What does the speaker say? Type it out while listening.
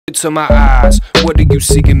to my eyes, what are you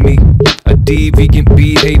seeking me? A deviant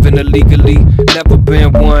behaving illegally. Never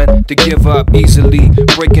been one to give up easily.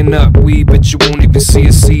 Breaking up weed, but you won't even see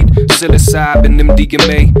a seed. Psilocybin,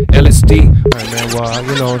 MDMA, LSD. Alright, man, well,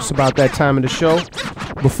 you know, it's about that time of the show.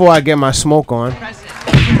 Before I get my smoke on,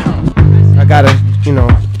 I gotta, you know,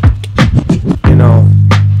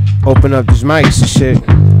 open up these mics and shit.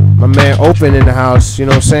 My man Open in the house, you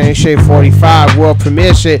know what I'm saying? Shade 45, world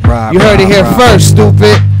premiere shit. You heard it here first, stupid.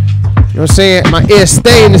 You know what I'm saying? My ears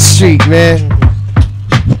stay in the street, man.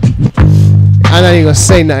 I'm not even gonna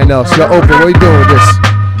say nothing else. Yo, Open, what you doing with this?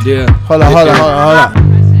 Yeah. Hold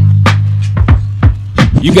on.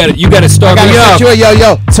 You gotta start me up.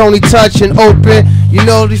 Yo, Tony Touch and Open. You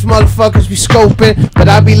know these motherfuckers be scoping, but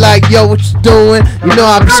I be like, yo, what you doing? You know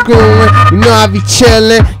I be screwing, you know I be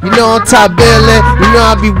chilling, you know I'm top billing, you know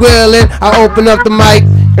I be willing. I open up the mic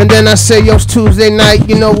and then I say, yo, it's Tuesday night.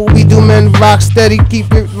 You know what we do, man? Rock steady,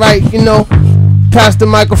 keep it right, you know. Pass the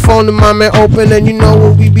microphone to my man Open, and you know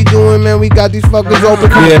what we be doing, man. We got these fuckers open.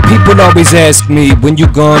 Yeah, people always ask me when you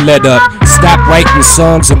gon' let up. Stop writing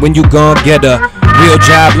songs and when you gon' get a real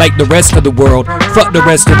job like the rest of the world. Fuck the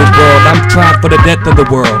rest of the world, I'm trying for the death of the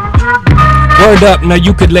world. Word up, now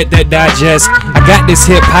you could let that digest. I got this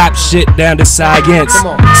hip hop shit down to science.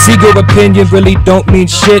 See, your opinion really don't mean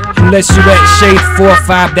shit unless you at Shade 4 or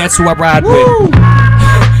 5, that's who I ride with.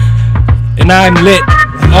 And I'm lit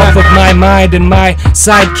off of my mind, and my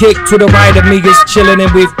sidekick to the right of me is chilling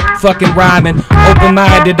and we fucking rhyming.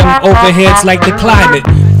 Open-minded, I'm overheads like the climate.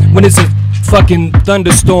 When it's a fucking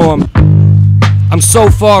thunderstorm, I'm so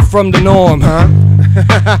far from the norm.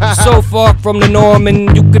 So far from the norm,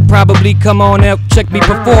 and you could probably come on out, check me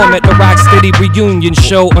perform at the Rocksteady reunion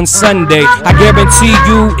show on Sunday. I guarantee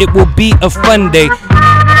you it will be a fun day.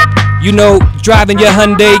 You know, driving your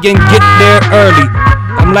Hyundai and get there early.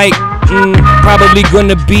 I'm like, probably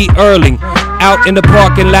gonna be early. Out in the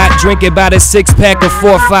parking lot drinking by the 6-pack of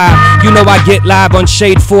 4-5. You know I get live on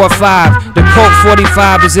Shade 4 or 5. The Colt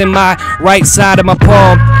 45 is in my right side of my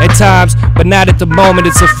palm at times, but not at the moment.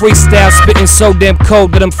 It's a freestyle spitting so damn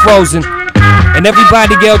cold that I'm frozen. And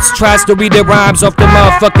everybody else tries to read their rhymes off the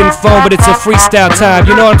motherfucking phone, but it's a freestyle time,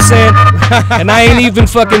 you know what I'm saying? And I ain't even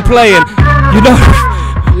fucking playing, you know?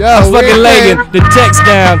 I'm fucking laying the text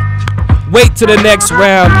down. Wait till the next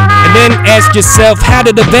round, and then ask yourself, how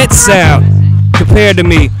did the vet sound? Compared to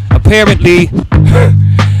me, apparently.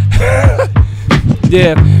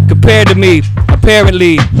 Yeah, compared to me,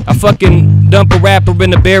 apparently. I fucking dump a rapper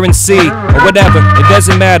in the barren sea, or whatever, it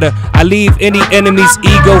doesn't matter. I leave any enemy's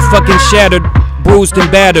ego fucking shattered, bruised and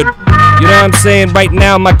battered. You know what I'm saying? Right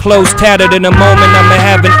now my clothes tattered. In a moment I'ma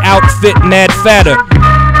have an outfit mad fatter,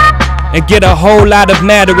 and get a whole lot of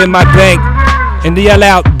matter in my bank, and yell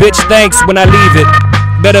out, bitch thanks when I leave it.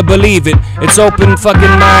 Better believe it. It's open fucking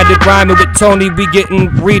minded, rhyming with Tony, we getting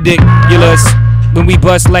ridiculous when we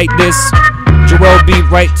bust like this. Jarobi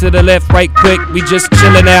right to the left, right quick, we just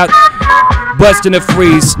chilling out, busting a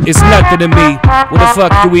freeze. It's nothing to me. What the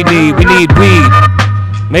fuck do we need? We need weed.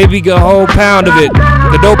 Maybe a whole pound of it.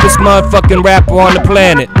 The dopest motherfucking rapper on the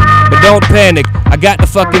planet. But don't panic, I got the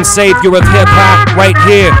fucking savior of hip hop right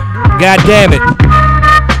here. God damn it.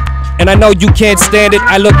 And I know you can't stand it.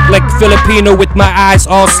 I look like Filipino with my eyes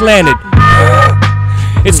all slanted.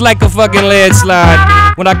 It's like a fucking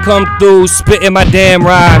landslide when I come through spitting my damn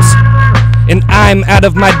rhymes. And I'm out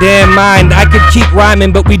of my damn mind. I could keep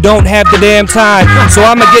rhyming, but we don't have the damn time. So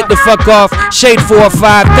I'ma get the fuck off. Shade 4 or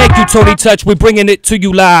 5. Thank you, Tony Touch. We're bringing it to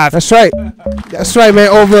you live. That's right. That's right, man.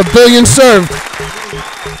 Over 1 billion served.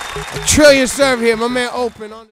 1 trillion served here. My man Open on